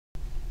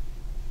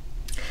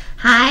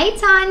Hi,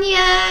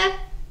 Tannya.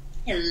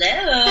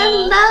 Hello.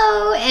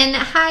 Hello, and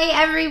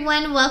hi,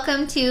 everyone.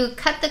 Welcome to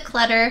Cut the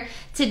Clutter.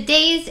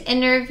 Today's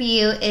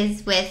interview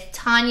is with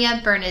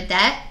Tannya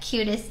Bernadette,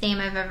 cutest name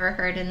I've ever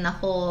heard in the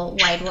whole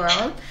wide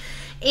world.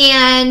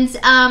 And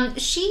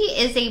she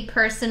is a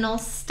personal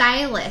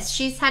stylist.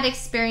 She's had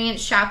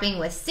experience shopping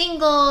with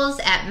singles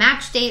at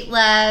Match Date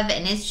Love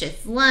and It's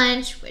Just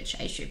Lunch, which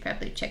I should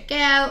probably check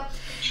out.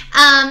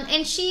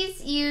 And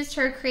she's used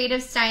her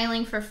creative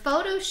styling for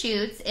photo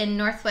shoots in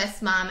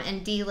Northwest Mom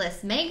and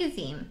D-List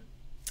magazine.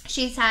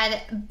 She's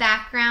had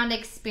background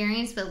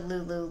experience with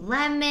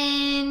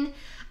Lululemon,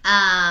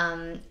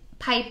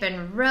 Pipe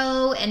and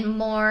Row, and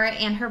more.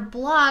 And her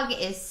blog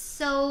is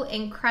so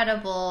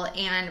incredible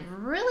and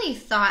really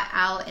thought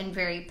out and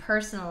very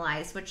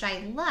personalized, which I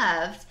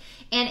loved.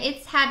 And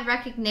it's had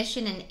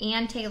recognition in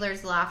Ann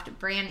Taylor's Loft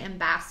Brand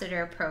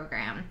Ambassador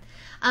Program.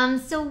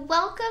 So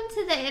welcome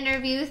to the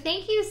interview.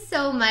 Thank you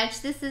so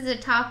much. This is a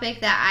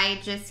topic that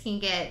I just can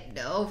get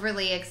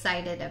overly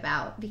excited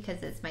about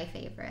because it's my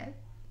favorite.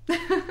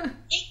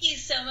 Thank you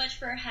so much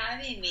for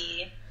having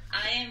me.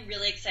 I am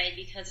really excited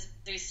because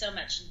there's so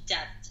much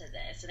depth to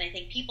this, and I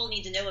think people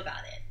need to know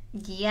about it.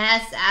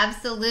 Yes,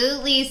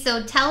 absolutely.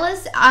 So tell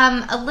us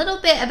a little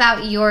bit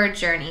about your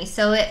journey.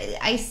 So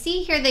I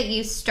see here that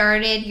you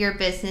started your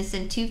business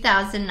in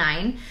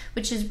 2009,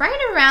 which is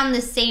right around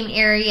the same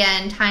area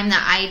and time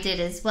that I did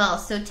as well.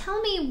 So tell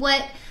me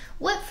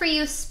what for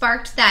you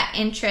sparked that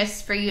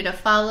interest for you to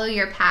follow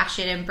your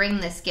passion and bring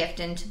this gift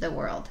into the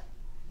world?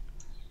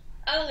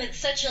 Oh, it's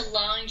such a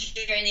long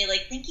journey.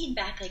 Like thinking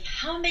back, like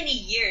how many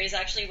years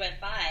actually went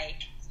by.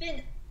 It's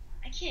been,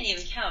 I can't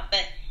even count,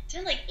 but it's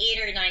been like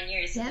 8 or 9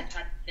 years since I've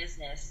had the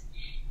business.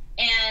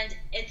 And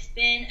it's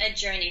been a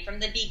journey. From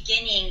the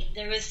beginning,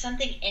 there was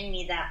something in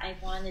me that I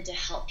wanted to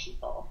help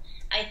people.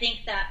 I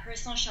think that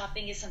personal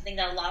shopping is something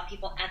that a lot of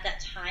people at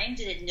that time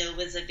didn't know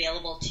was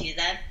available to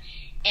them.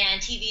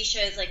 And TV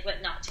shows like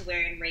What Not to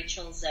Wear and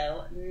Rachel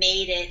Zoe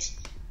made it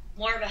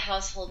more of a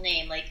household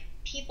name. Like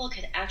people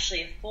could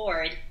actually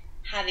afford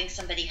having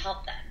somebody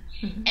help them.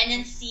 Mm-hmm. And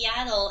in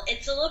Seattle,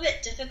 it's a little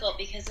bit difficult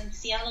because in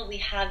Seattle we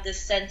have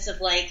this sense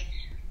of like,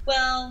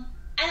 well,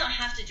 I don't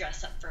have to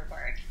dress up for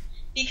work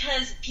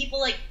because people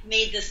like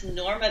made this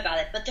norm about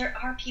it. But there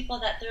are people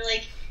that they're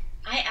like,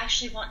 I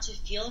actually want to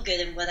feel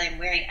good in what I'm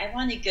wearing. I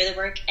want to go to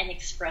work and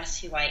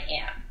express who I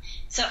am.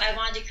 So I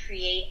wanted to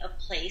create a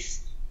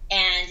place,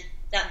 and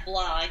that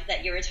blog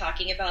that you were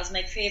talking about is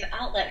my creative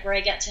outlet where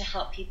I get to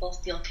help people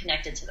feel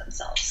connected to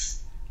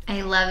themselves.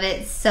 I love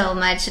it so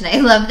much, and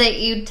I love that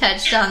you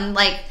touched on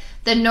like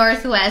the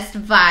Northwest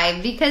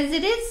vibe because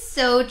it is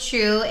so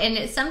true, and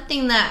it's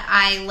something that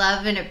I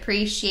love and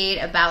appreciate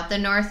about the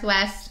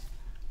Northwest.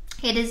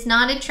 It is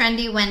not a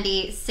trendy,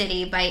 windy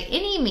city by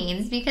any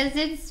means because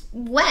it's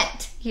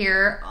wet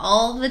here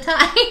all the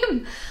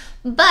time.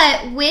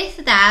 But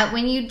with that,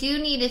 when you do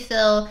need to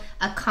feel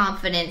a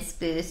confidence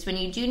boost, when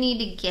you do need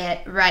to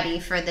get ready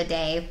for the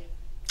day,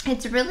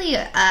 it's really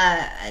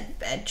a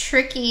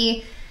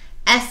tricky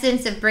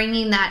essence of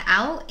bringing that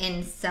out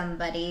in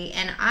somebody.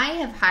 And I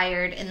have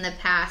hired in the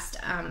past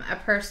a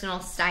personal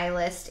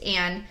stylist,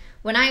 and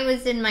when I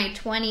was in my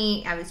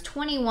I was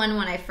 21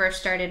 when I first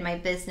started my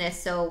business,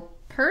 so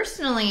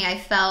personally I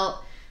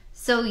felt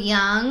so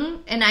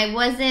young, and I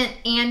wasn't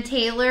Ann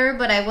Taylor,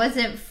 but I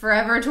wasn't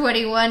Forever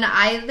 21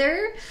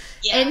 either.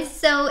 Yeah. And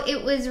so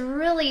it was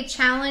really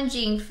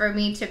challenging for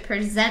me to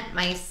present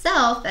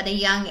myself at a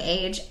young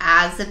age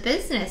as a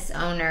business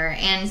owner.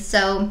 And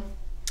so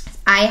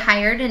I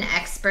hired an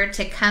expert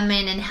to come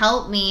in and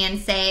help me and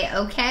say,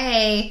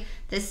 okay,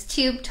 this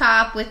tube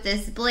top with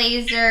this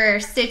blazer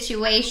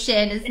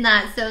situation is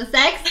not so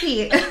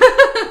sexy. I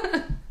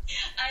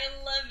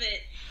love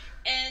it.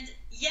 And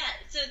yeah,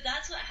 so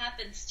that's what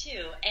happens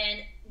too.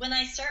 And when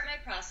I start my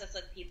process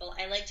with people,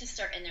 I like to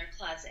start in their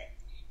closet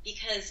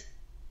because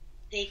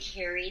they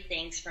carry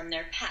things from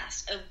their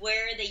past of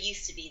where they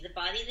used to be, the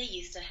body they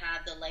used to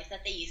have, the life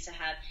that they used to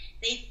have.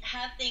 They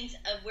have things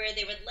of where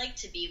they would like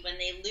to be when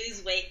they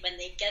lose weight, when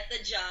they get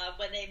the job,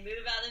 when they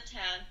move out of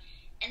town.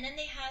 And then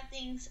they have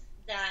things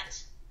that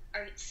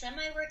are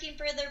semi-working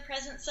for their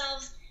present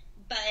selves,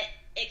 but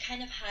it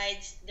kind of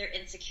hides their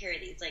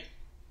insecurities. Like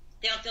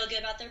they don't feel good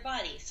about their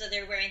body, so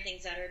they're wearing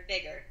things that are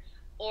bigger.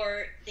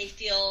 Or they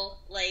feel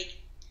like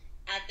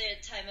at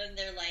the time of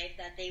their life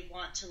that they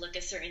want to look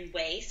a certain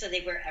way, so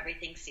they wear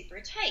everything super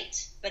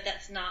tight. But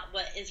that's not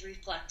what is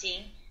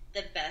reflecting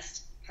the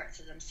best parts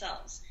of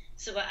themselves.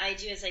 So what I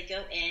do is I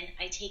go in,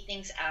 I take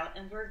things out,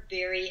 and we're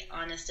very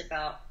honest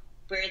about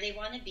where they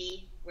want to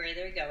be, where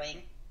they're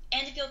going,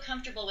 and to feel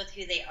comfortable with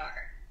who they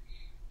are.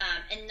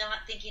 And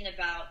not thinking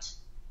about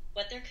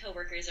what their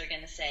coworkers are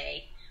going to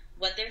say,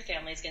 what their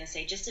family is going to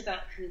say, just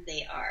about who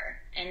they are.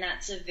 And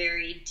that's a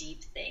very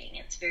deep thing.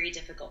 It's very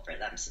difficult for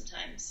them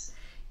sometimes.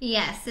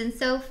 Yes, and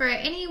so for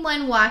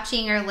anyone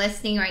watching or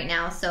listening right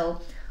now, so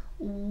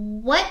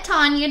what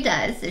Tannya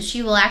does is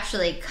she will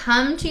actually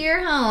come to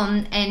your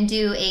home and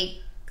do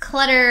a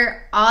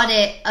clutter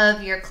audit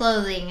of your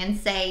clothing and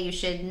say you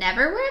should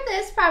never wear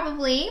this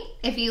probably.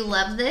 If you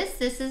love this,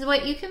 this is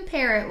what you can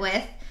pair it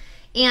with.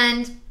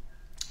 And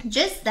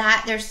just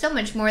that, there's so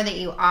much more that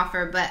you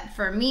offer, but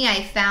for me,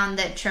 I found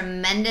that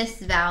tremendous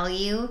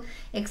value,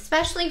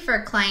 especially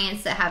for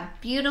clients that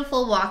have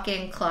beautiful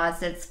walk-in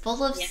closets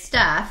full of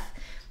stuff,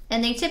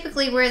 and they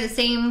typically wear the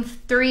same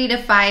 3 to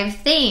 5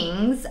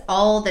 things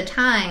all the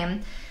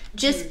time.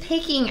 Just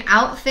picking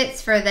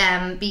outfits for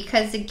them,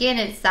 because again,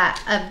 it's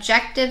that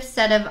objective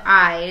set of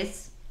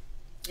eyes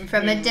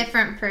from a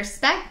different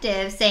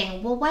perspective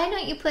saying, well, why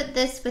don't you put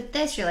this with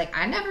this? You're like,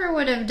 I never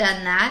would have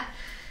done that.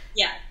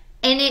 Yeah.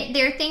 And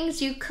there are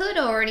things you could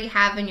already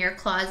have in your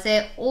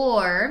closet,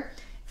 or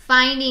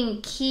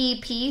finding key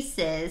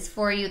pieces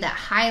for you that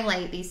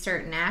highlight these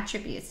certain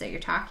attributes that you're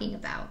talking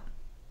about.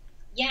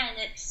 Yeah,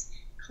 and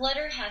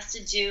clutter has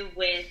to do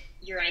with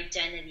your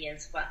identity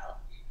as well.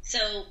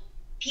 So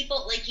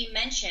people, like you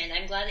mentioned,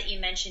 I'm glad that you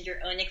mentioned your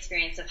own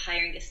experience of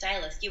hiring a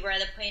stylist. You were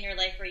at a point in your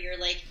life where you're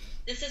like,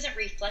 this isn't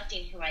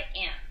reflecting who I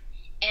am.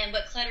 And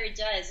what clutter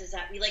does is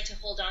that we like to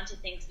hold on to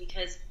things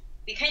because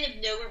we kind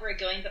of know where we're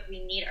going, but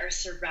we need our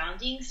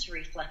surroundings to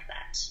reflect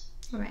that.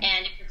 Right.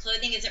 And if your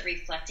clothing isn't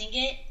reflecting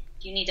it,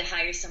 you need to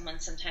hire someone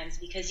sometimes,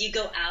 because you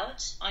go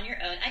out on your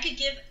own. I could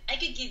give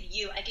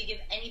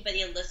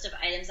anybody a list of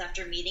items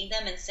after meeting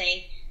them and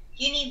saying,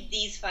 you need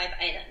these 5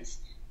 items.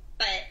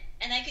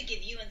 And I could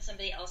give you and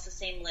somebody else the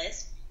same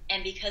list,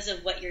 and because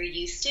of what you're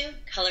used to,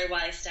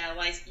 color-wise,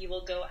 style-wise, you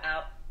will go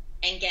out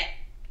and get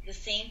the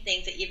same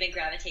things that you've been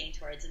gravitating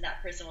towards, and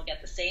that person will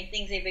get the same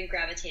things they've been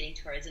gravitating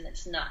towards, and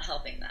it's not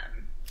helping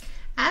them.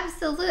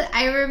 Absolutely.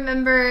 I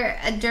remember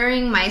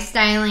during my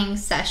styling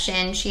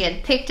session, she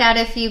had picked out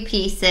a few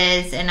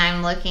pieces, and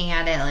I'm looking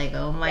at it like,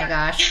 oh my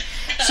gosh.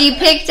 She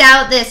picked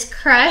out this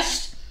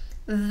crushed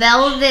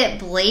velvet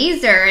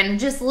blazer, and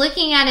just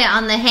looking at it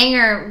on the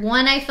hanger,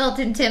 1, I felt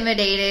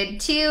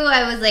intimidated. 2,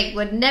 I was like,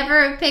 would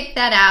never have picked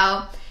that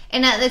out.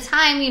 And at the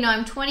time,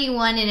 I'm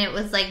 21, and it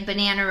was like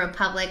Banana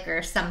Republic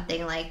or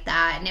something like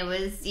that. And it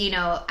was,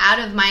 out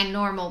of my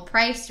normal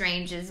price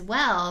range as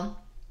well,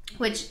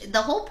 which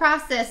the whole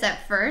process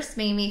at first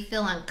made me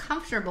feel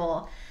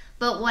uncomfortable.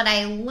 But what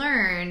I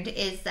learned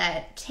is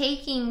that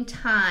taking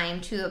time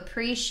to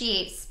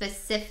appreciate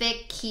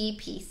specific key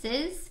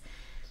pieces,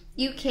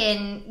 you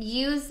can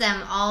use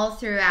them all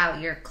throughout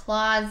your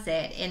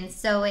closet. And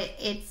so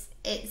it's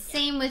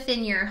same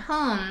within your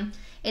home.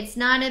 It's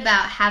not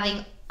about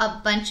having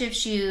a bunch of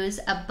shoes,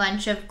 a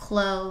bunch of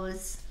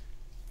clothes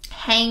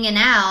hanging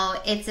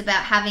out. It's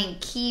about having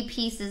key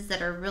pieces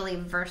that are really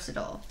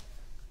versatile.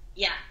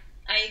 Yeah,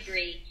 I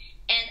agree.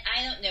 And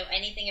I don't know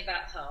anything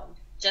about home,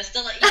 just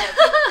to let you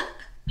know,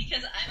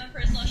 because I'm a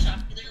personal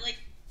shopper. They're like,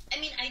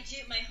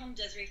 my home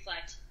does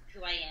reflect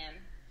who I am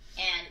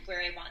and where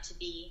I want to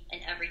be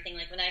and everything.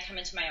 Like when I come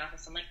into my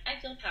office, I'm like, I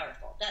feel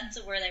powerful. That's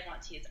the word I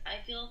want to use.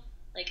 I feel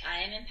like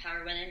I am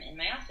empowered when I'm in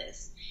my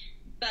office.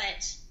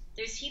 But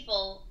there's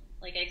people,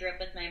 like I grew up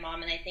with my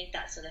mom, and I think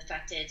that's what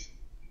affected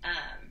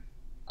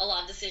a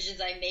lot of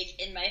decisions I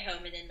make in my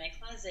home and in my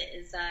closet,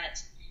 is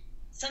that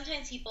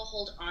sometimes people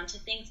hold on to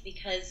things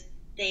because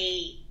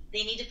they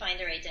need to find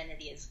their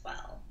identity as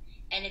well.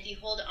 And if you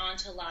hold on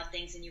to a lot of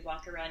things and you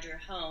walk around your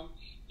home,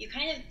 you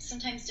kind of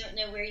sometimes don't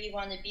know where you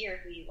want to be or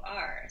who you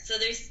are. So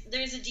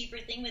there's a deeper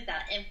thing with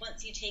that. And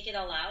once you take it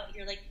all out,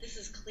 you're like, this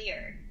is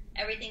clear.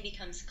 Everything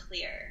becomes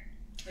clear,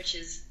 which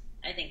is,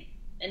 I think,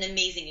 an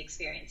amazing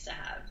experience to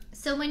have.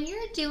 So when you're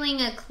doing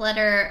a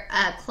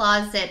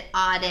closet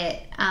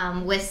audit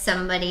with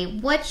somebody,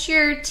 what's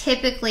your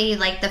typically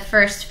like the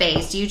first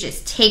phase? Do you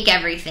just take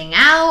everything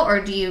out,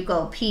 or do you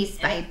go piece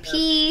by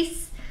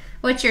piece?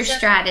 What's your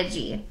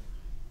strategy?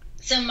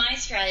 So my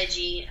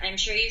strategy, I'm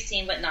sure you've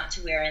seen What Not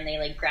to Wear, and they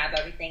like grab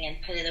everything and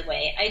put it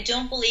away. I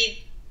don't believe,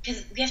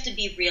 because we have to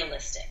be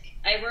realistic.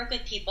 I work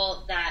with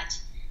people,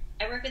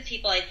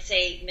 I'd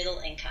say middle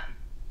income.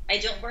 I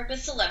don't work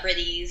with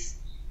celebrities.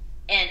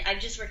 And I'm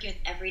just working with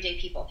everyday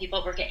people.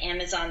 People that work at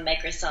Amazon,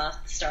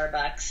 Microsoft,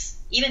 Starbucks.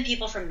 Even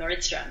people from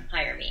Nordstrom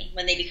hire me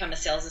when they become a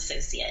sales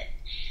associate.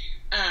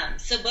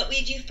 So what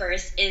we do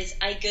first is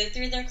I go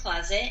through their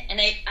closet, and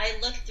I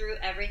look through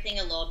everything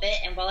a little bit.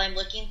 And while I'm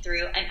looking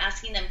through, I'm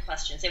asking them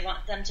questions. I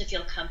want them to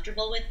feel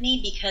comfortable with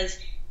me, because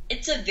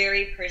it's a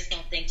very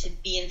personal thing to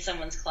be in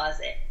someone's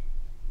closet.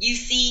 You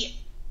see,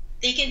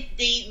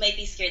 they might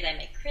be scared that I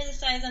might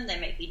criticize them, that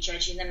I might be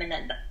judging them,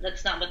 and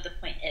that's not what the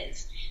point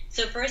is.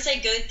 So first I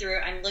go through,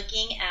 I'm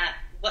looking at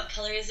what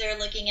colors they're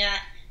looking at,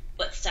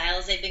 what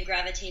styles they've been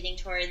gravitating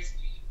towards,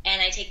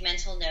 and I take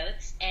mental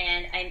notes,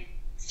 and I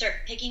start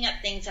picking up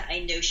things that I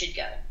know should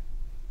go.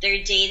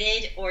 They're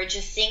dated, or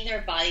just seeing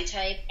their body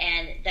type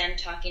and them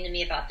talking to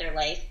me about their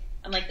life.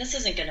 I'm like, this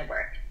isn't going to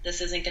work.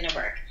 This isn't going to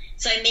work.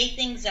 So I make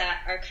things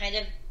that are kind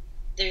of,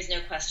 there's no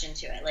question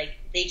to it. Like,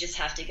 they just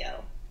have to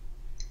go.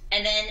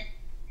 And then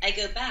I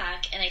go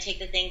back and I take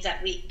the things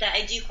that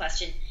I do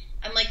question.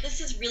 I'm like,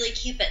 this is really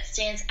cute, but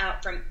stands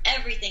out from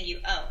everything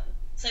you own,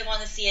 so I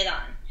want to see it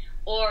on.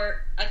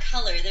 Or a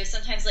color. There's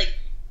sometimes like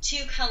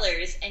 2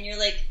 colors, and you're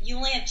like, you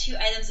only have 2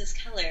 items this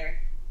color.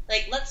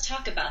 Like, let's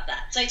talk about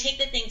that. So I take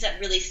the things that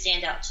really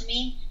stand out to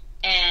me,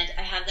 and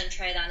I have them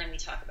try it on, and we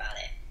talk about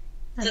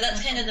it. So that's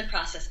awesome. Kind of the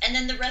process. And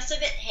then the rest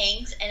of it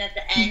hangs, and at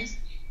the end,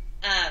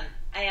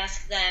 I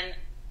ask them,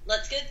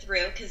 let's go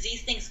through, because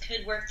these things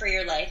could work for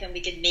your life, and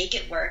we could make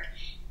it work.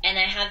 And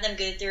I have them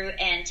go through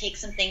and take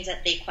some things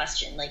that they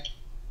question. Like,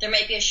 there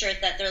might be a shirt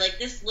that they're like,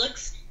 this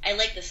looks, I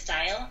like the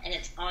style, and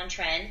it's on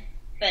trend,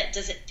 but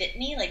does it fit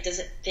me? Like, does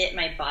it fit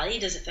my body?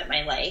 Does it fit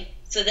my life?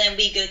 So then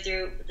we go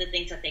through the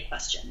things that they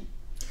question.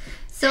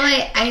 So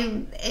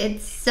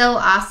it's so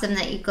awesome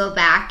that you go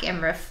back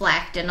and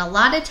reflect. And a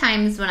lot of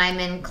times when I'm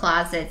in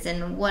closets,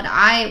 and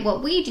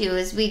what we do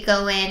is we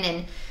go in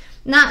and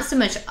not so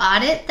much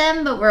audit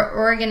them, but we're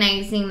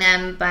organizing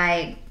them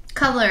by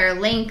color,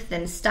 length,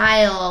 and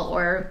style,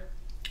 or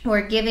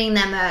giving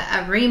them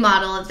a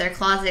remodel of their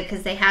closet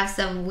because they have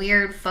some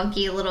weird,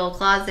 funky little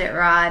closet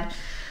rod.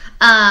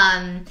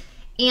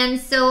 And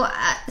so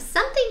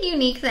something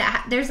unique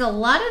there's a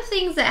lot of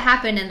things that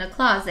happen in a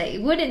closet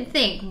you wouldn't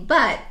think,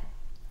 but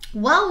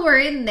while we're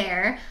in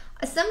there,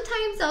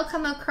 sometimes I'll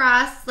come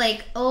across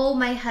like, oh,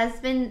 my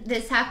husband,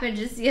 this happened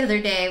just the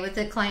other day with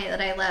a client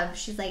that I love.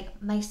 She's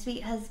like, my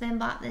sweet husband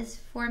bought this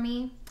for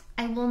me.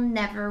 I will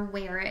never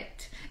wear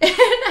it. And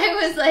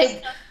I was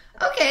like,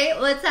 okay,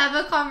 let's have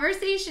a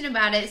conversation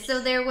about it. So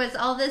there was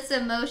all this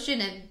emotion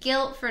of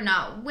guilt for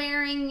not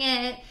wearing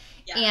it.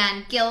 Yeah.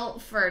 And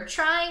guilt for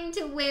trying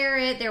to wear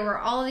it. There were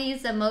all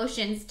these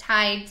emotions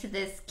tied to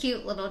this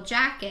cute little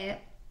jacket.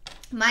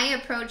 My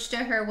approach to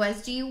her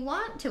was, do you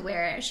want to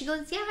wear it? She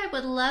goes, yeah, I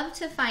would love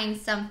to find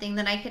something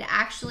that I could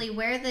actually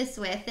wear this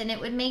with and it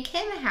would make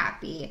him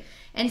happy.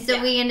 And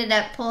so we ended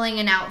up pulling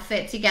an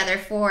outfit together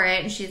for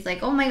it. And she's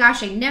like, oh my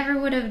gosh, I never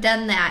would have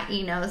done that,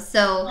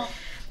 So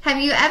have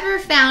you ever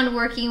found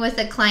working with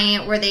a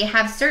client where they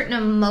have certain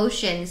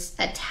emotions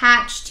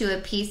attached to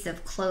a piece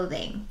of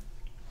clothing?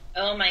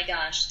 Oh my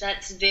gosh,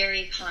 that's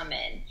very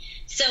common.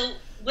 So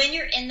when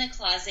you're in the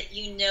closet,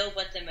 you know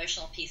what the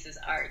emotional pieces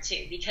are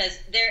too, because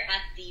they're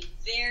at the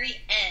very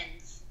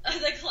ends of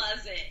the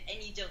closet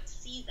and you don't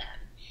see them.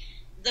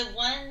 The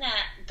one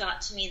that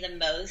got to me the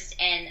most,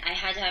 and I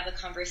had to have a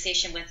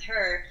conversation with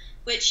her,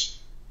 which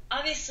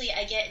obviously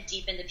I get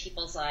deep into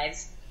people's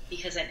lives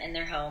because I'm in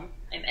their home,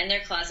 I'm in their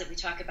closet, we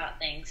talk about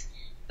things.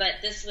 But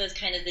this was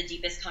kind of the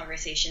deepest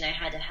conversation I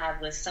had to have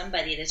with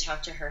somebody to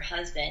talk to her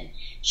husband.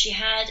 She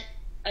had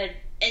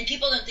and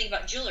people don't think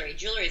about jewelry.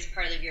 Jewelry is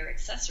part of your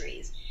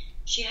accessories.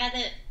 She had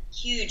a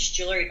huge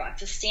jewelry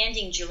box, a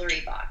standing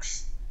jewelry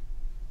box.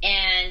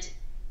 And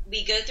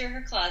we go through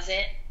her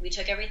closet, we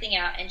took everything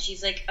out, and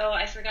she's like, oh,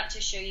 I forgot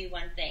to show you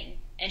one thing.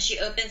 And she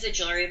opens a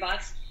jewelry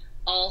box,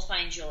 all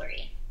fine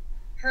jewelry.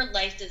 Her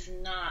life does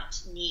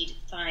not need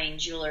fine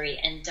jewelry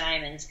and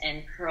diamonds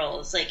and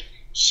pearls. Like,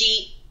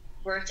 she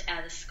worked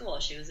at a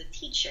school. She was a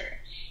teacher.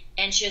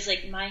 And she was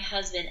like, my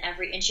husband,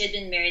 and she had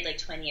been married like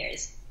 20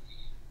 years.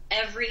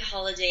 Every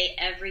holiday,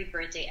 every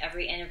birthday,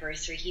 every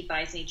anniversary, he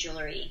buys me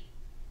jewelry.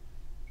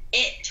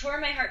 It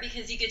tore my heart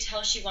because you could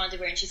tell she wanted to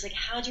wear it. And she's like,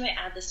 how do I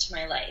add this to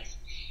my life?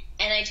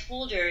 And I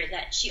told her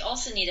that she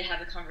also needed to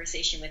have a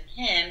conversation with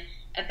him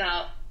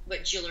about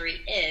what jewelry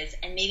is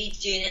and maybe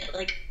doing it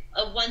like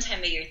a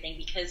one-time-a-year thing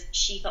because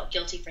she felt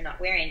guilty for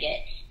not wearing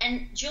it.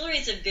 And jewelry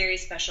is a very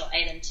special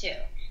item too.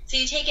 So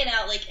you take it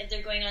out, like if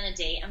they're going on a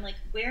date, I'm like,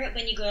 wear it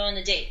when you go on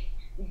a date.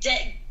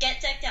 Get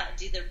decked out.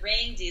 Do the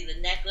ring, do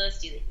the necklace,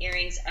 do the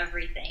earrings,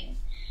 everything.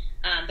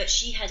 But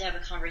she had to have a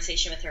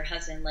conversation with her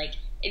husband, like,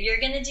 if you're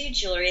going to do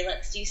jewelry,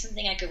 let's do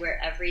something I could wear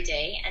every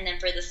day. And then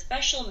for the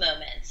special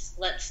moments,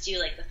 let's do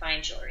like the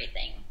fine jewelry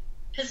thing.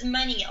 Because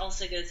money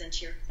also goes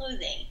into your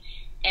clothing.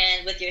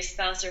 And with your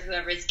spouse or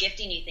whoever is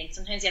gifting you things,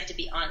 sometimes you have to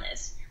be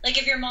honest. Like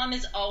if your mom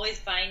is always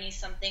buying you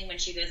something when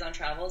she goes on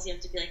travels, you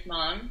have to be like,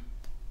 Mom,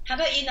 how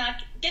about you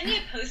not give me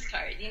a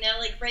postcard,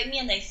 like write me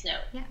a nice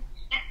note. Yeah.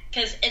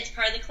 Because it's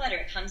part of the clutter.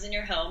 It comes in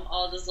your home,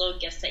 all those little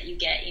gifts that you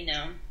get,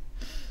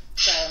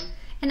 So.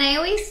 And I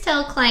always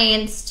tell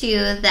clients, too,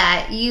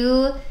 that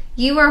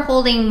you are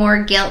holding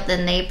more guilt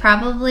than they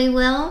probably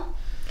will.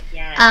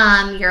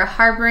 Yeah. You're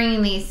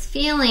harboring these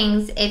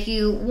feelings. If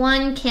you,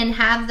 one, can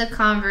have the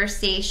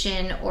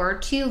conversation, or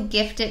two,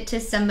 gift it to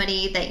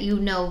somebody that you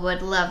know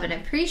would love and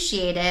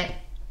appreciate it.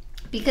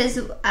 Because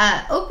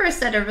Oprah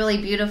said a really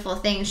beautiful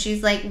thing.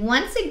 She's like,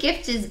 once a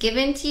gift is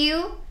given to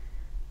you,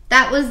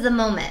 that was the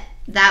moment.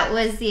 That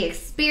was the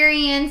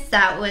experience.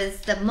 That was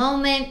the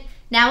moment.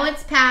 Now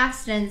it's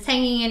past and it's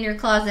hanging in your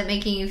closet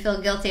making you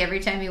feel guilty every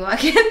time you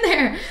walk in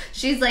there.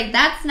 She's like,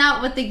 that's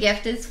not what the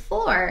gift is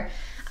for.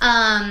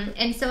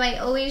 And so I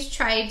always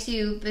try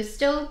to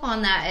bestow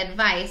upon that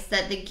advice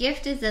that the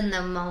gift is in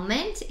the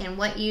moment, and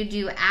what you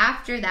do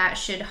after that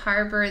should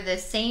harbor the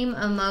same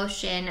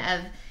emotion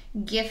of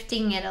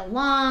gifting it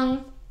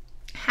along,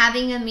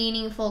 having a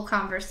meaningful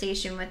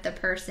conversation with the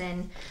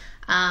person.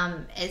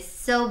 Is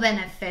so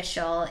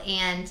beneficial.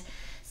 And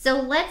so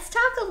let's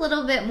talk a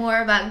little bit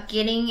more about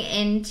getting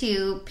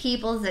into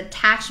people's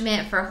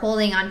attachment for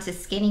holding on to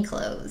skinny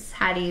clothes.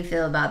 How do you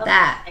feel about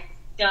that? Oh my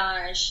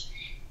gosh.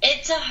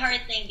 It's a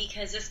hard thing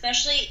because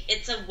especially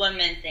it's a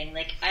woman thing.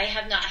 Like I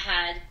have not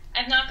had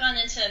I've not gone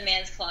into a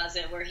man's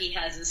closet where he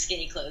has his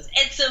skinny clothes.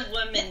 It's a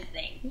woman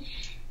thing.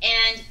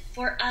 And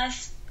for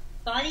us,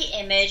 body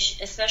image,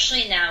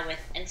 especially now with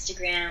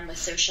Instagram, with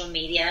social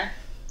media,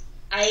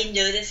 I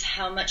notice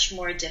how much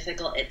more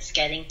difficult it's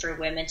getting for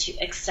women to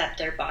accept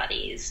their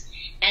bodies.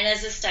 And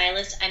as a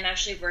stylist, I'm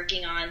actually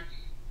working on,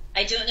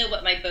 I don't know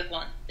what my book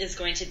is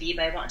going to be,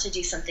 but I want to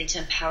do something to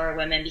empower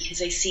women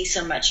because I see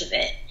so much of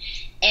it.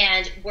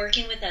 And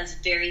working with us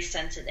very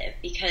sensitive,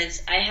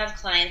 because I have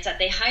clients that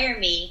they hire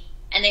me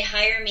and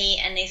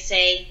they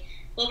say,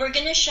 well, we're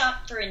going to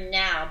shop for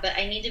now, but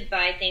I need to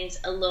buy things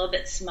a little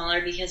bit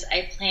smaller because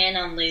I plan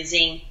on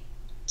losing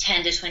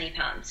 10 to 20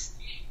 pounds.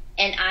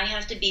 And I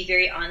have to be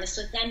very honest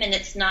with them, and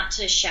it's not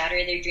to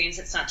shatter their dreams,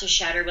 it's not to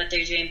shatter what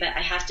they're doing, but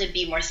I have to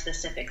be more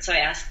specific. So I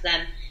ask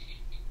them,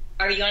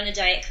 are you on a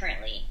diet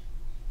currently?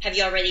 Have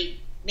you already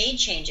made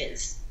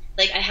changes?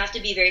 Like, I have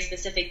to be very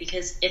specific,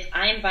 because if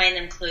I'm buying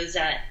them clothes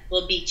that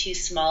will be too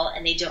small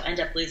and they don't end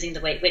up losing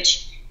the weight,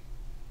 which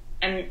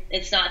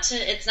it's not to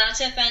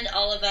offend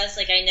all of us.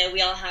 Like, I know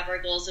we all have our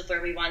goals of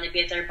where we want to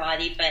be with our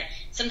body, but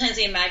sometimes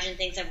we imagine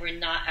things that we're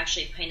not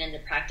actually putting into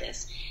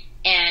practice.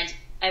 And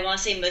I want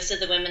to say most of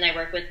the women I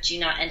work with do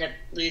not end up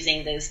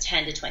losing those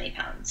 10 to 20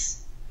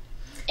 pounds.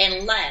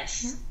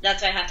 Unless,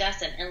 that's why I have to ask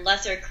them,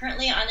 unless they're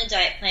currently on a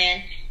diet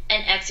plan,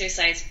 an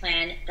exercise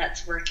plan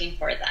that's working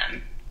for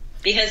them.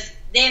 Because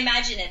they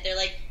imagine it. They're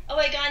like, oh,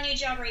 I got a new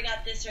job, or I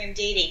got this, or I'm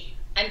dating.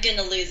 I'm going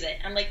to lose it.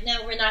 I'm like,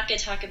 no, we're not going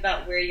to talk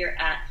about where you're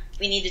at.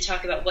 We need to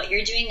talk about what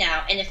you're doing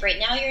now. And if right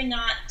now you're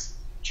not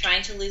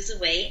trying to lose the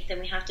weight, then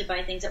we have to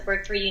buy things that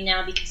work for you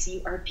now, because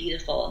you are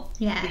beautiful.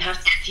 Yeah. You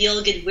have to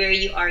feel good where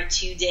you are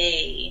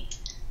today.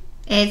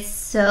 It's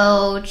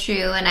so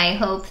true, and I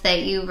hope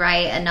that you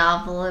write a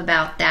novel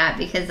about that,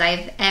 because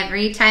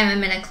every time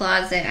I'm in a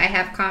closet, I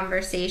have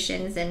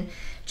conversations. And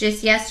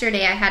just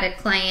yesterday I had a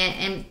client,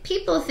 and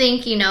people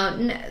think,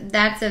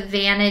 that's a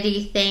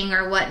vanity thing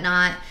or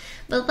whatnot.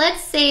 But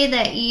let's say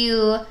that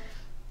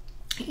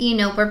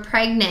we're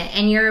pregnant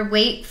and your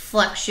weight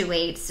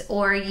fluctuates,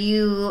 or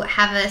you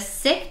have a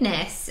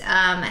sickness,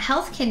 a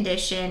health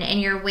condition, and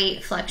your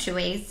weight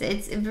fluctuates.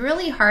 It's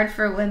really hard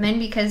for women,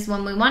 because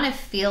when we want to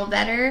feel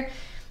better,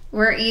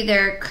 we're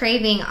either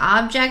craving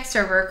objects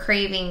or we're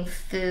craving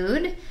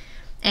food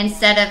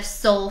instead of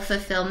soul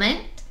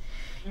fulfillment.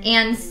 Mm-hmm.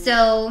 And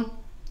so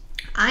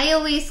I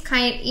always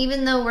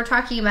even though we're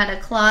talking about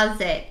a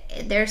closet,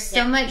 there's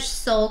so much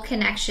soul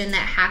connection that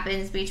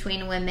happens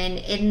between women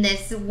in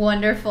this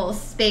wonderful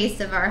space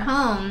of our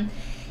home.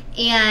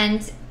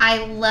 And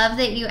I love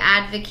that you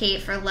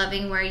advocate for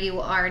loving where you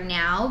are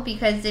now,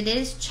 because it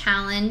is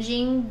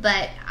challenging,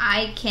 but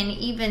I can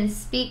even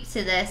speak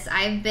to this.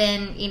 I've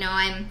been,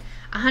 I'm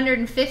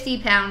 150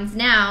 pounds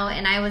now,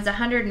 and I was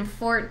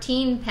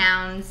 114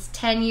 pounds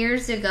 10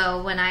 years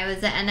ago when I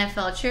was an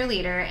NFL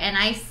cheerleader, and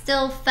I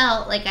still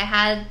felt like I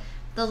had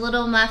the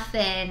little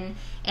muffin,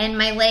 and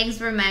my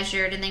legs were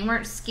measured, and they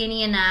weren't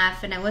skinny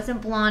enough, and I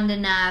wasn't blonde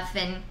enough,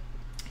 and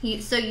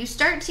so you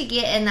start to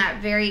get in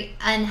that very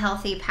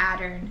unhealthy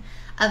pattern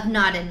of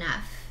not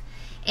enough.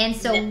 And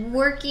so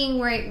working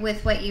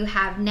with what you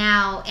have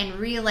now and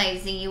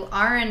realizing you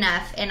are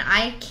enough, and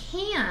I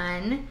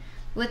can,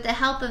 with the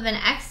help of an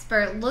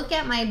expert, look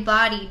at my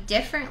body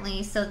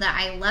differently so that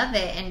I love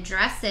it and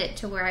dress it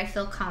to where I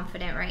feel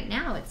confident right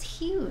now. It's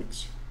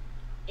huge.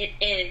 It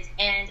is.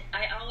 And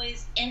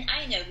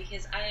I know,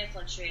 because I have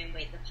fluctuated in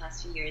weight the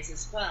past few years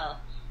as well.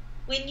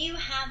 When you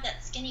have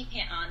that skinny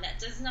pant on that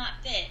does not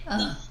fit,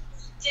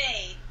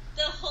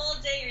 the whole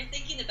day you're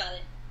thinking about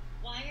it.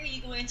 Why are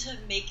you going to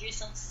make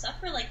yourself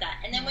suffer like that?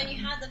 And then when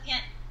you have the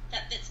pant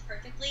that fits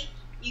perfectly,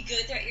 you go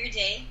throughout your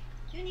day,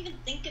 you don't even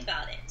think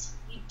about it.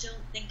 You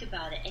don't think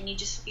about it, and you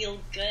just feel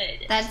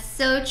good. That's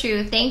so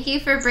true. Thank you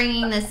for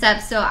bringing this up.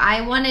 So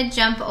I want to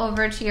jump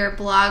over to your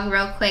blog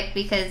real quick,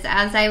 because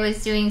as I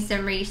was doing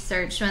some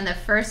research, one of the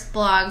first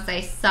blogs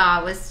I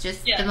saw was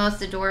just the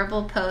most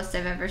adorable post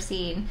I've ever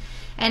seen.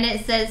 And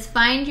it says,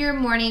 find your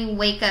morning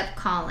wake-up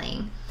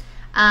calling.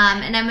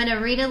 And I'm going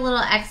to read a little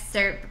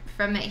excerpt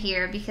from it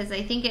here, because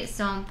I think it's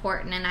so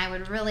important, and I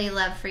would really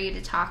love for you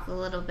to talk a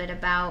little bit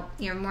about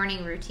your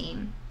morning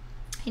routine.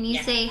 And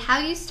you say, how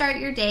you start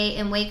your day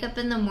and wake up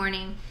in the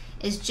morning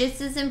is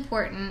just as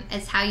important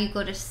as how you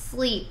go to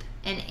sleep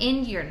and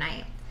end your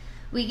night.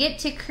 We get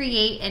to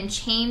create and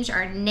change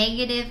our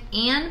negative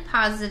and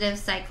positive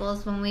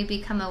cycles when we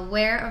become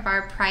aware of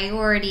our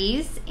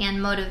priorities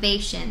and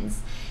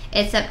motivations.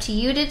 It's up to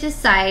you to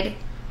decide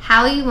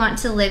how you want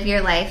to live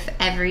your life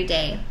every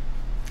day.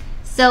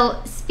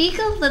 So speak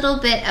a little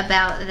bit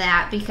about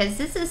that, because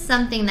this is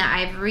something that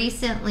I've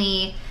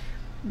recently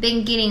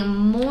been getting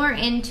more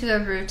into a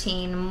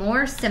routine,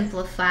 more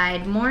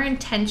simplified, more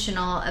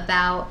intentional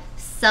about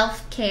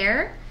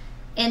self-care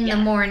in the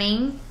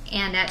morning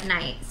and at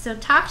night. So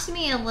talk to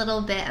me a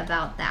little bit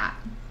about that.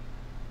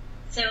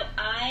 So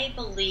I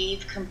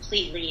believe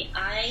completely,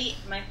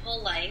 my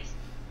whole life,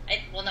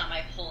 well, not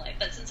my whole life,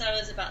 but since I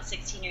was about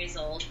 16 years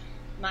old,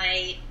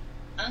 my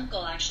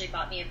uncle actually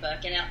bought me a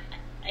book, and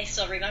I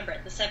still remember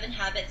it, The 7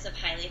 Habits of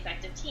Highly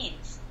Effective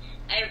Teens.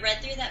 I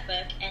read through that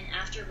book, and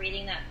after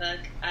reading that book,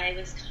 I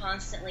was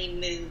constantly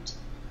moved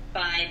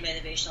by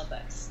motivational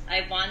books.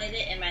 I wanted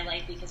it in my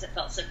life because it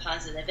felt so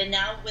positive. And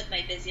now with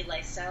my busy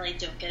lifestyle, I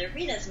don't get to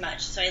read as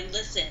much, so I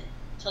listen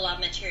to a lot of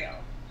material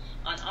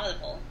on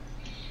Audible.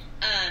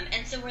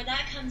 And so where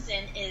that comes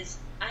in is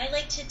I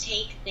like to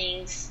take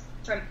things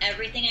from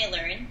everything I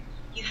learn.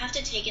 You have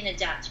to take and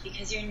adapt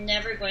because you're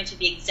never going to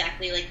be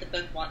exactly like the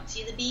book wants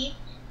you to be.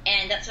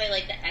 And that's why I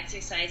like the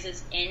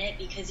exercises in it,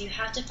 because you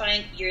have to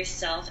find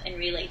yourself and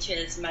relate to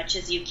it as much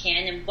as you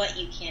can and what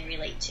you can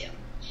relate to.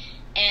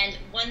 And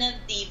one of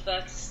the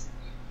books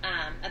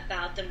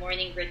about the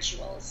morning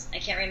rituals, I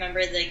can't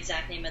remember the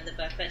exact name of the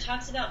book, but it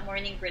talks about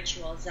morning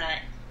rituals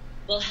that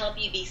will help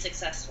you be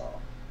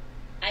successful.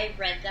 I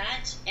read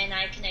that, and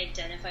I can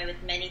identify with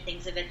many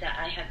things of it that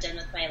I have done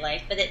with my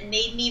life, but it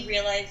made me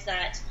realize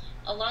that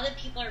a lot of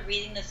people are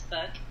reading this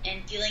book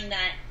and feeling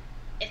that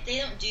if they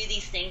don't do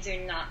these things,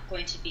 they're not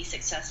going to be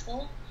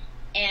successful.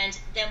 And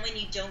then when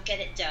you don't get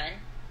it done,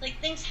 like,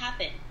 things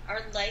happen.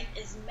 Our life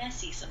is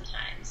messy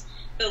sometimes,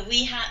 but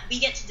we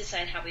get to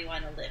decide how we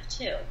want to live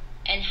too,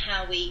 and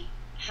how we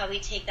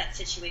take that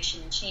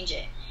situation and change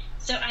it.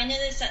 So I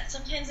noticed that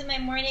sometimes in my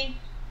morning,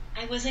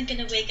 I wasn't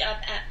going to wake up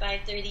at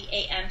 5:30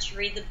 a.m. to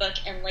read the book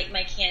and light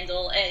my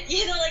candle and,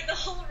 like the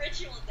whole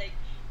ritual thing.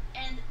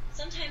 And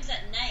sometimes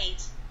at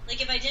night,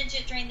 like if I didn't do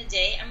it during the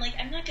day, I'm like,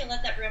 I'm not going to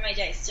let that ruin my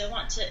day. I still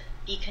want to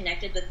be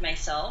connected with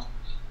myself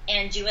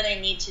and do what I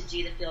need to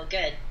do to feel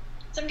good.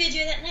 So I'm going to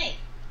do it at night.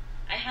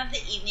 I have the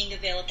evening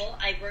available.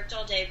 I worked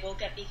all day,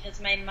 woke up because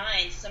my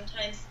mind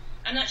sometimes,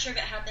 I'm not sure if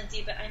it happens to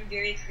you, but I'm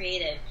very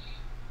creative.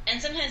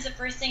 And sometimes the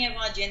first thing I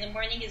want to do in the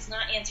morning is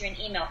not answer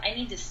an email. I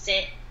need to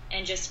sit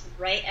and just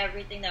write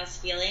everything that I was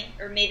feeling,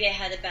 or maybe I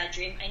had a bad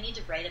dream. I need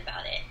to write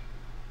about it.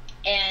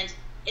 And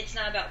it's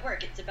not about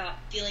work. It's about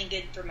feeling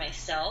good for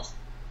myself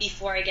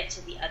before I get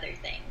to the other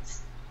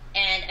things.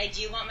 And I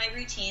do want my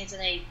routines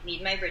and I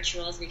need my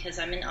rituals because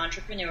I'm an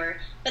entrepreneur,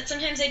 but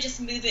sometimes I just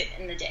move it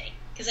in the day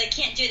because I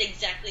can't do it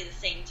exactly the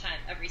same time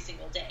every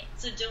single day.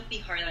 So don't be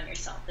hard on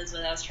yourself is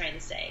what I was trying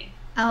to say.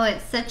 Oh,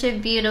 it's such a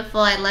beautiful,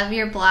 I love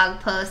your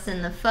blog posts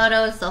and the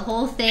photos. The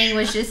whole thing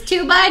was just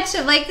too much.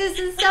 I'm like, this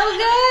is so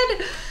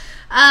good.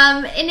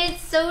 And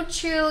it's so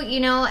true,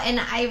 and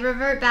I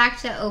revert back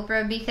to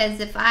Oprah because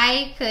if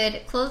I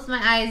could close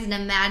my eyes and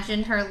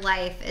imagine her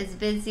life as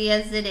busy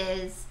as it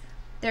is,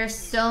 there's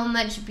so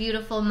much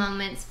beautiful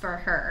moments for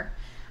her.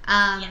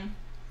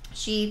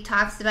 She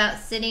talks about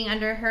sitting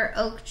under her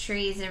oak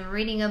trees and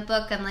reading a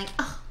book. I'm like,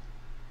 oh,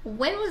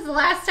 when was the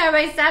last time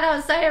I sat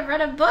outside and read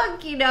a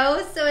book,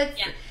 So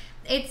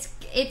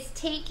it's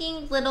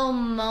taking little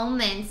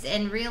moments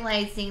and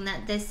realizing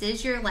that this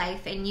is your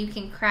life and you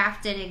can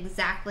craft it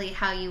exactly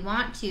how you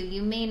want to.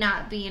 You may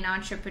not be an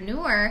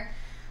entrepreneur,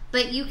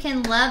 but you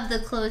can love the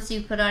clothes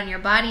you put on your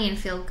body and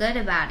feel good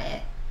about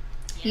it.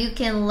 You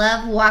can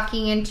love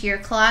walking into your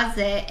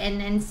closet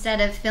and instead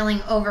of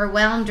feeling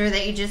overwhelmed or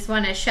that you just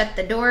want to shut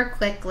the door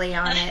quickly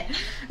on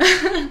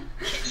it.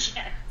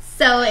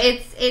 So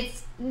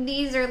it's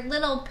these are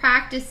little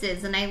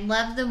practices, and I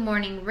love the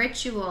morning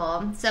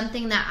ritual,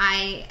 something that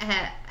I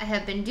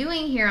have been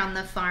doing here on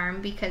the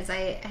farm because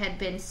I had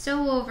been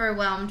so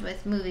overwhelmed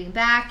with moving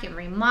back and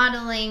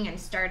remodeling and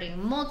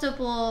starting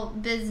multiple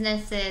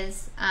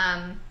businesses.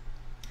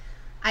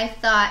 I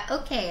thought,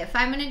 okay, if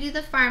I'm going to do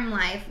the farm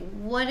life,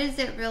 what does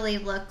it really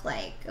look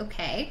like?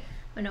 Okay,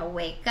 I'm going to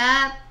wake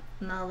up,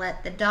 I'm going to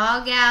let the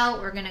dog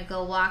out, we're going to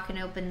go walk and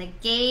open the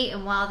gate,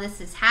 and while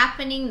this is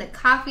happening, the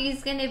coffee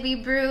is going to be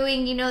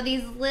brewing.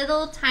 These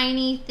little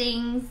tiny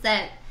things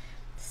that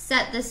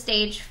set the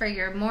stage for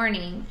your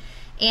morning.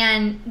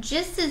 And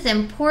just as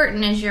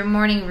important as your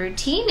morning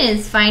routine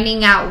is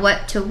finding out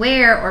what to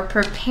wear or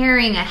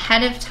preparing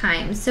ahead of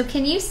time. So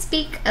can you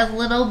speak a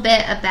little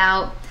bit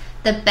about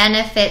the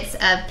benefits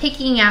of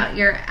picking out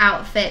your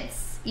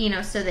outfits,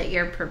 so that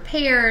you're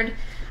prepared?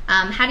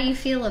 How do you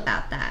feel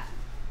about that?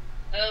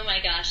 Oh my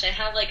gosh, I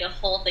have like a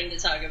whole thing to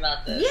talk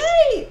about this.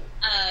 Yay!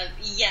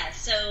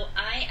 So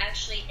I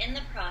actually, in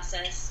the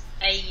process,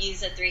 I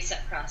use a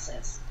 3-step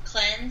process.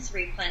 Cleanse,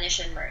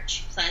 replenish, and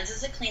merge. Cleanse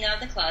is a clean out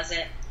of the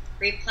closet.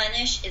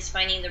 Replenish is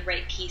finding the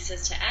right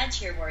pieces to add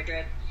to your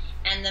wardrobe.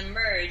 And the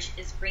merge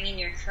is bringing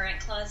your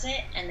current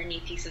closet and the new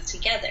pieces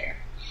together.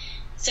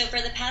 So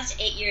for the past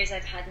 8 years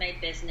I've had my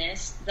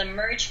business, the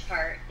merge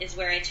part is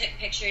where I took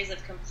pictures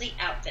of complete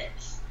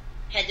outfits,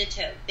 head to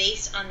toe,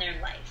 based on their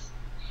life.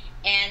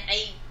 And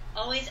I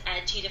always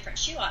add 2 different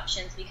shoe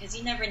options because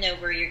you never know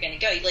where you're going to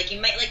go. Like, you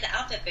might like the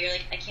outfit, but you're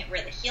like, I can't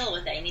wear the heel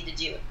with it. I need to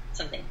do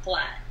something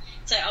flat.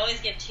 So I always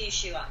give 2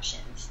 shoe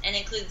options, and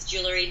includes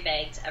jewelry,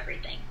 bags,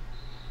 everything.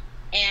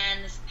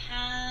 And this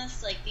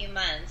past few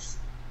months,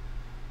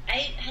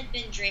 I had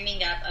been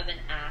dreaming up of an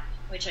app,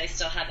 which I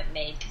still haven't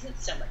made because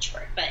it's so much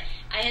work, but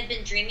I had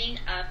been dreaming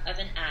up of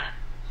an app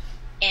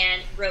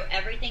and wrote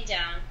everything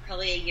down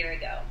probably a year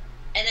ago.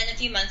 And then a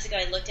few months ago,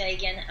 I looked at it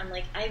again. I'm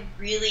like, I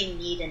really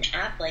need an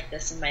app like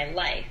this in my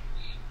life.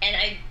 And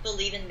I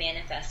believe in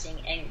manifesting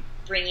and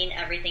bringing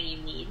everything you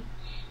need.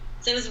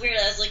 So it was weird.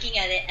 I was looking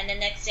at it, and the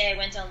next day I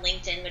went on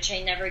LinkedIn, which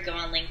I never go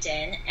on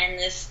LinkedIn, and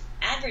this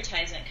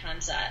advertisement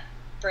comes up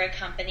for a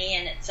company,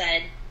 and it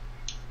said,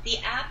 the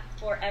app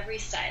for every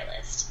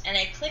stylist. And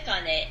I click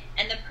on it,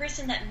 and the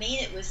person that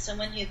made it was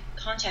someone who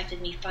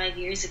contacted me 5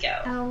 years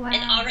ago. Oh, wow.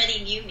 And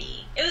already knew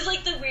me. It was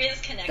like the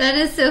weirdest connection. That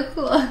is so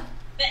cool.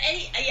 But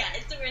yeah,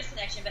 it's the weirdest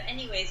connection. But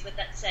anyways, with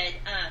that said,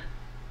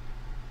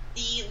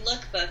 the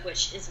lookbook,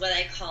 which is what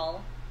I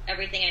call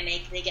everything I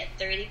make, they get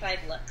 35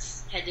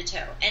 looks, head to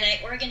toe. And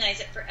I organize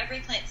it for every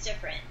client's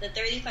different. The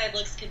 35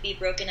 looks could be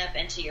broken up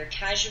into your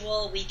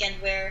casual, weekend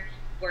wear,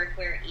 work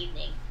wear,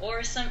 evening.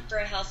 Or some for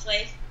a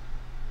housewife,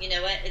 you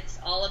know what? It's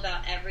all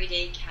about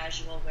everyday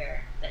casual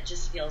wear that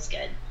just feels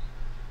good.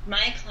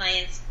 My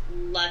clients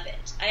love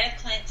it. I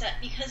have clients that,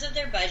 because of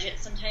their budget,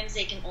 sometimes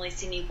they can only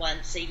see me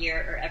once a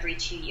year or every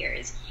 2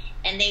 years.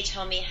 And they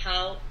tell me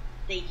how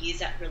they use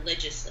that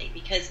religiously,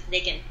 because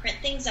they can print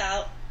things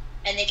out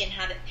and they can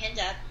have it pinned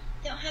up.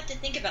 They don't have to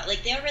think about,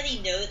 like, they already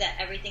know that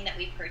everything that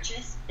we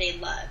purchase they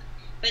love.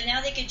 But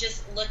now they could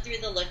just look through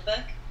the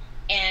lookbook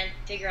and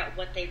figure out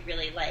what they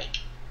really like.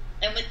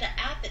 And with the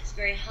app, it's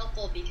very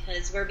helpful,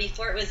 because where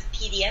before it was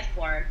PDF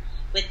form,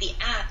 with the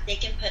app, they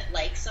can put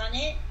likes on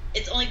it.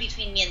 It's only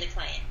between me and the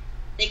client.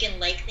 They can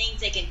like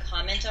things, they can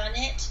comment on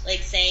it,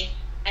 like saying,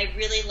 I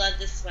really love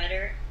this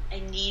sweater. I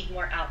need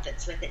more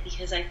outfits with it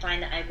because I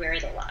find that I wear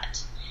it a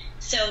lot.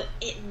 So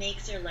it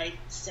makes their life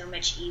so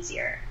much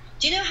easier.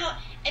 Do you know how,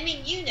 I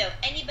mean, you know,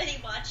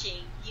 anybody watching,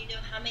 you know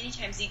how many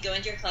times you go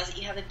into your closet,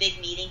 you have a big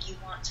meeting, you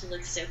want to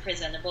look so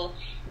presentable,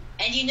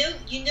 and you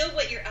know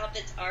what your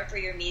outfits are for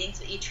your meetings,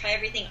 but you try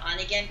everything on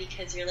again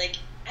because you're like,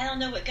 I don't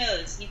know what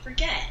goes. You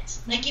forget.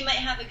 Like, you might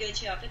have a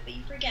go-to outfit, but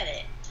you forget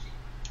it.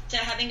 So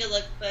having a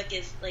lookbook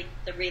is like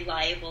the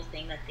reliable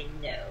thing that they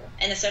know.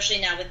 And especially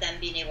now with them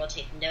being able to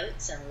take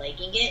notes and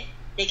liking it,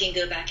 they can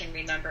go back and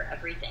remember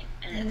everything.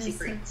 And it's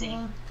super easy. Cool.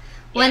 Yeah.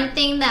 One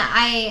thing that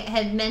I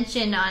had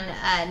mentioned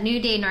on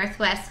New Day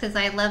Northwest, because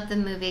I loved the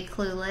movie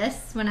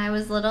Clueless when I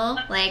was little.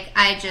 Like,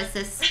 I just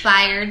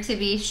aspired to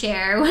be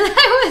Cher when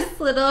I was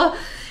little.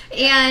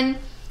 And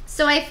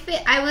so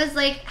I was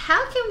like,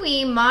 how can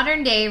we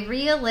modern day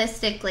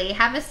realistically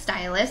have a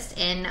stylist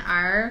in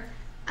our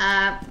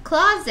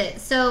closet?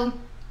 So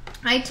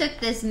I took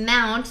this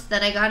mount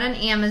that I got on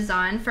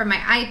Amazon for my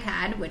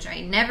iPad, which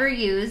I never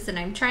use, and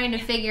I'm trying to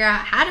figure out,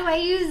 how do I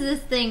use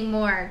this thing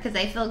more? Because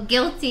I feel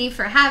guilty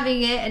for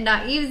having it and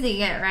not using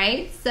it,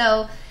 right?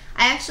 So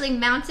I actually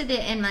mounted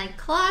it in my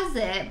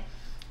closet,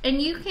 and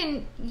you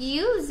can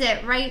use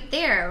it right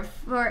there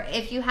for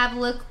if you have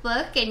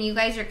lookbook and you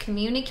guys are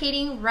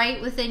communicating right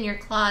within your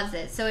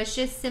closet. So it's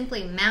just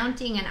simply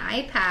mounting an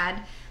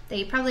iPad that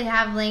you probably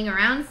have laying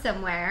around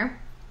somewhere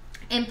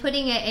and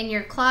putting it in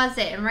your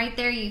closet, and right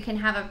there you can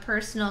have a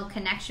personal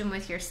connection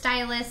with your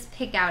stylist,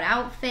 pick out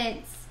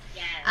outfits.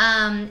 Yes.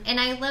 And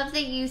I love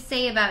that you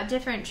say about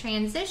different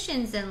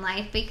transitions in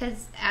life,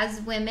 because as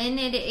women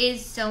it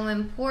is so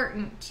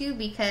important too,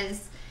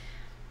 because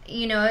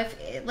you know,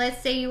 if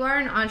let's say you are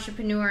an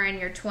entrepreneur in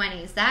your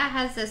 20s, that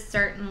has a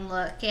certain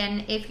look,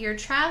 and if you're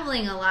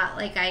traveling a lot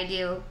like I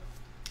do,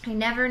 I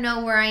never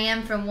know where I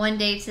am from one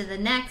day to the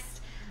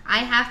next. I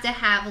have to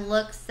have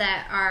looks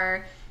that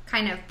are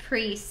kind of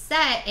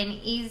preset and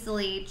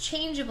easily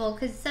changeable,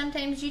 because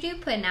sometimes you do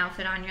put an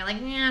outfit on, you're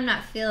like, I'm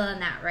not feeling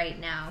that right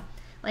now.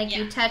 Like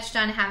you touched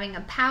on, having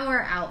a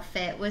power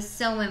outfit was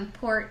so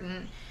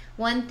important.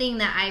 One thing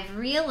that I've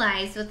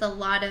realized with a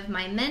lot of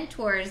my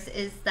mentors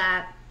is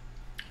that,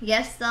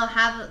 yes, they'll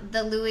have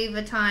the Louis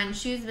Vuitton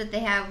shoes, but they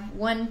have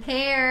one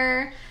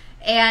pair,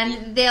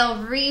 and they'll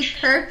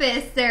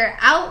repurpose their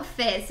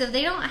outfit. So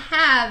they don't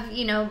have,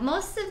 you know,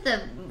 most of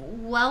the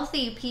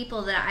wealthy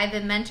people that I've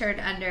been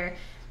mentored under,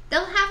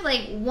 they'll have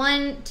like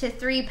 1 to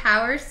 3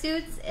 power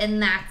suits,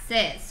 and that's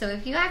it. So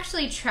if you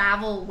actually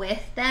travel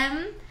with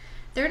them,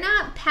 they're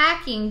not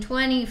packing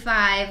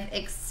 25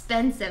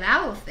 expensive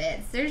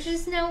outfits. There's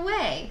just no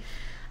way.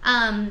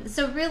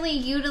 So really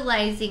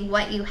utilizing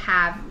what you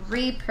have,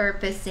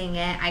 repurposing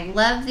it. I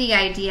love the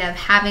idea of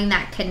having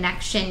that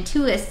connection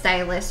to a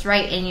stylist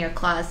right in your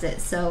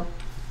closet. So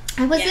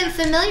I wasn't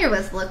familiar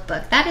with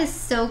Lookbook. That is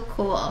so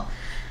cool.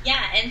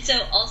 Yeah, and so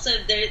also,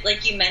 there,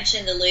 like you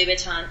mentioned, the Louis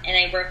Vuitton, and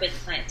I work with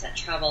clients that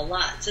travel a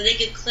lot. So they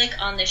could click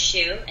on the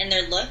shoe and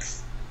their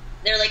looks.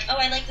 They're like, oh,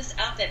 I like this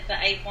outfit, but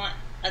I want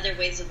other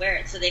ways to wear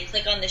it. So they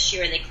click on the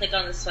shoe or they click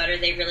on the sweater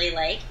they really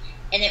like,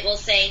 and it will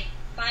say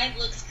 5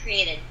 looks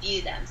created,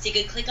 view them. So you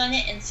could click on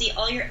it and see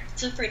all your,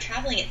 so for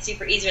traveling it's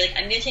super easy. Like,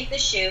 I'm going to take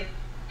this shoe,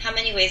 how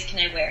many ways can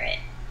I wear it?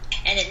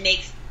 And it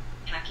makes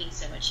packing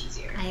so much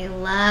easier. I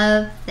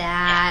love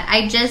that. Yeah.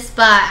 I just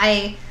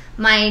bought,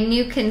 my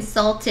new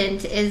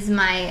consultant is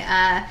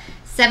my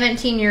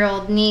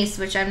 17-year-old niece,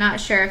 which I'm not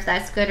sure if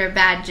that's good or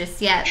bad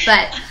just yet,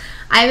 but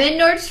I'm in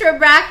Nordstrom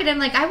Rack and I'm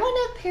like, I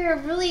want a pair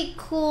of really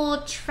cool,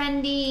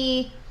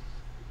 trendy,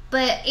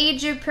 but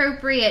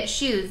age-appropriate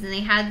shoes. And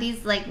they had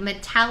these like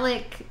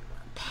metallic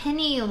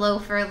penny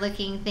loafer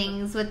looking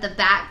things with the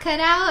back cut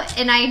out,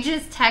 and I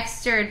just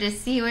text her to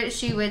see what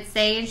she would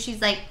say, and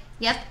she's like,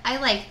 Yep, I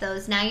like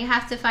those. Now you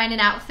have to find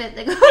an outfit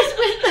that goes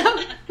with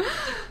them.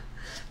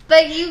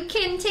 But you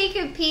can take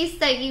a piece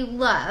that you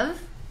love.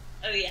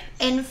 Oh, yes.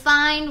 And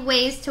find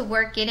ways to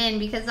work it in,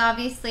 because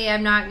obviously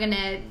I'm not going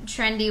to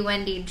trendy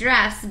Wendy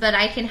dress, but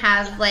I can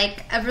have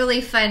like a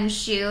really fun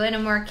shoe and a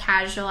more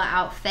casual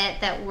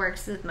outfit that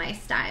works with my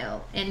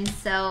style. And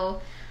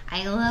so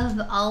I love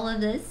all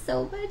of this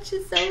so much.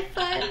 It's so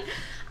fun.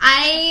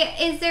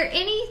 Is there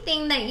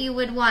anything that you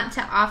would want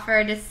to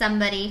offer to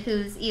somebody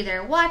who's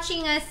either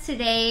watching us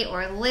today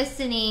or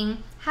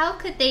listening? How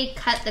could they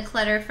cut the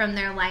clutter from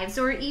their lives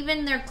or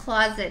even their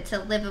closet to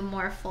live a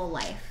more full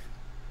life?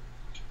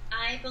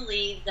 I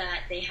believe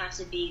that they have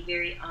to be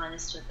very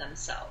honest with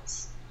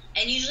themselves.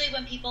 And usually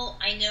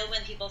I know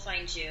when people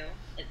find you,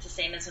 it's the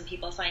same as when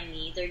people find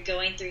me, they're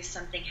going through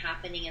something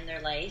happening in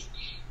their life,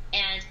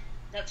 and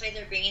that's why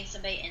they're bringing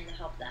somebody in to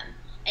help them.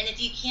 And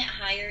if you can't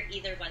hire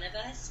either one of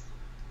us,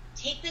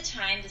 take the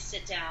time to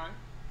sit down,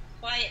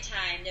 quiet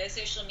time, no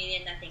social media,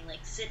 nothing, like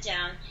sit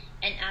down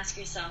and ask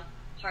yourself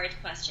hard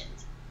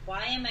questions.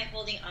 Why am I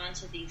holding on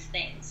to these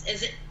things?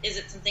 Is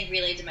it something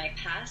related to my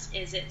past?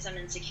 Is it some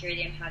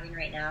insecurity I'm having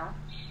right now?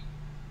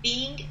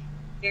 Being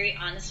very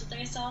honest with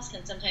ourselves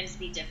can sometimes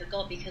be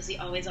difficult because we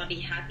always want to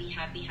be happy,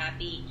 happy,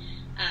 happy.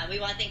 We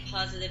want to think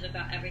positive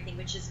about everything,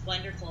 which is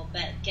wonderful,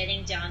 but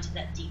getting down to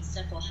that deep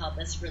stuff will help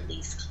us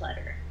release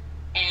clutter.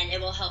 And it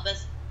will help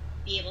us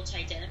be able to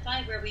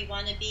identify where we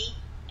want to be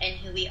and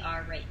who we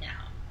are right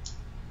now.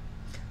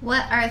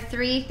 What are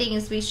 3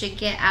 things we should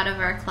get out of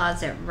our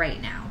closet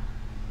right now?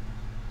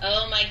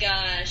 Oh my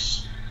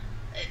gosh.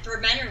 For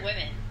men or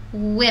women?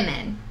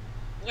 Women.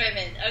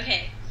 Women,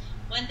 okay.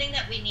 One thing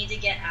that we need to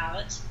get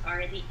out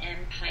are the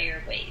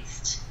empire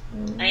waist.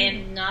 I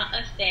am not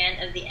a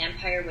fan of the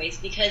empire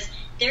waist because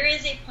there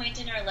is a point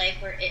in our life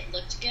where it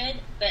looked good,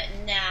 but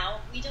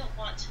now we don't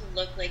want to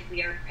look like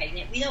we are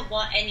pregnant. We don't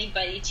want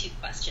anybody to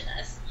question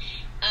us.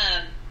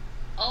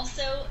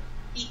 Also,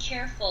 be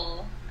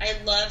careful. I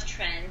love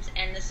trends,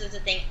 and this is the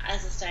thing,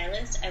 as a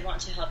stylist, I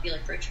want to help you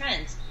look for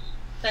trends.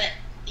 But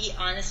be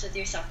honest with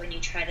yourself when you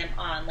try them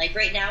on. Like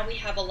right now we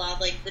have a lot of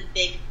like the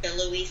big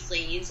billowy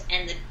sleeves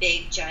and the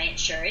big giant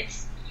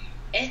shirts.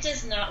 It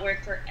does not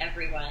work for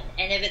everyone.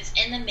 And if it's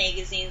in the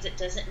magazines, it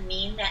doesn't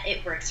mean that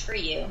it works for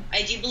you.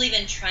 I do believe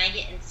in trying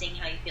it and seeing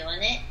how you feel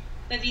in it.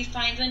 But if you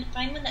find one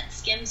that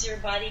skims your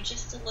body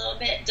just a little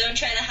bit, don't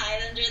try to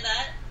hide under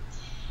that.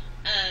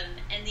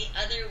 And the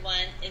other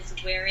one is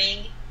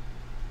wearing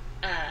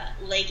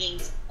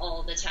leggings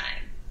all the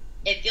time.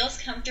 It feels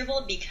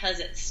comfortable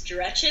because it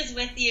stretches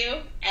with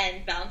you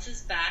and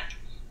bounces back,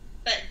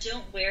 but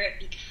don't wear it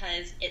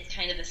because it's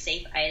kind of a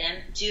safe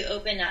item. Do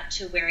open up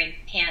to wearing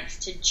pants,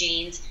 to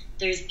jeans.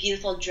 There's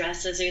beautiful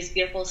dresses, there's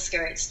beautiful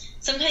skirts.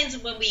 Sometimes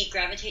when we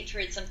gravitate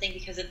towards something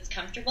because it's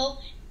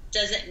comfortable,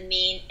 doesn't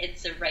mean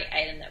it's the right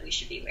item that we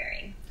should be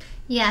wearing.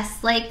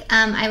 Yes, like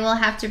I will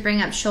have to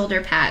bring up shoulder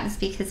pads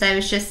because I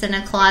was just in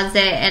a closet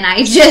and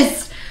I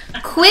just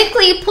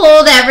quickly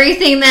pulled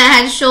everything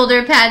that had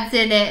shoulder pads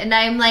in it, and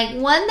I'm like,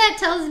 1, that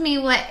tells me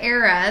what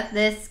era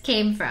this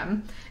came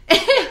from,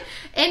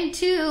 and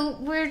 2,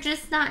 we're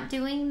just not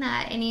doing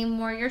that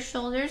anymore. Your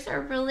shoulders are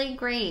really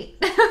great.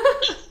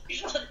 I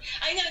know,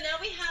 now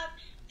we have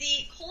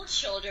the cold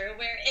shoulder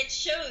where it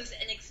shows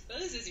and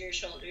exposes your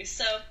shoulders,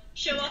 so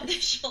show off the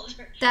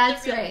shoulder.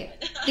 That's right.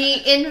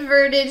 The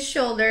inverted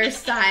shoulder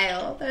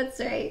style.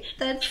 That's right.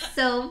 That's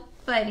so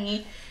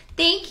funny.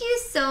 Thank you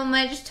so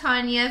much,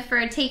 Tannya,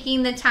 for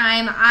taking the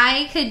time.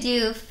 I could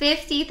do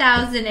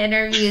 50,000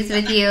 interviews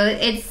with you.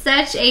 It's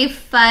such a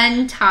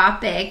fun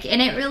topic,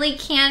 and it really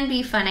can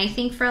be fun. I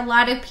think for a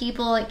lot of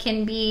people, it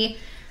can be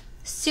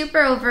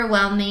super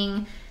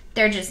overwhelming.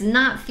 They're just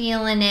not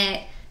feeling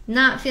it,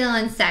 not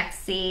feeling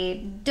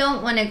sexy,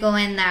 don't want to go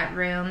in that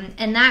room,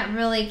 and that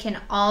really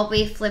can all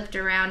be flipped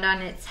around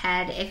on its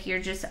head if you're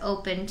just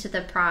open to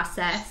the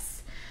process.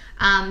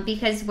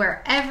 Because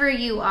wherever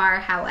you are,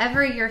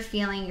 however you're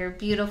feeling, you're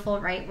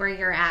beautiful right where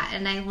you're at.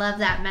 And I love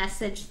that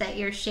message that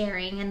you're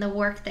sharing and the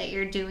work that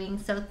you're doing.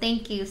 So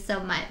thank you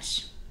so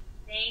much.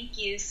 Thank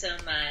you so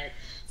much.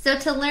 So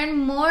to learn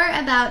more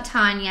about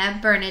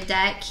Tannya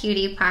Bernadette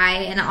Cutie Pie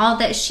and all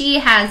that she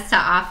has to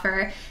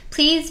offer,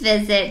 please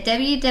visit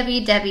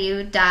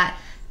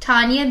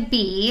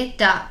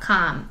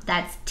www.tannyab.com.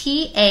 That's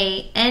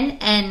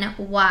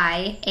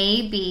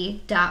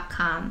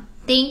TANNYAB.com.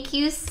 Thank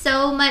you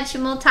so much,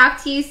 and we'll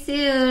talk to you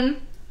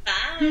soon.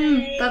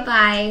 Bye.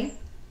 Bye-bye.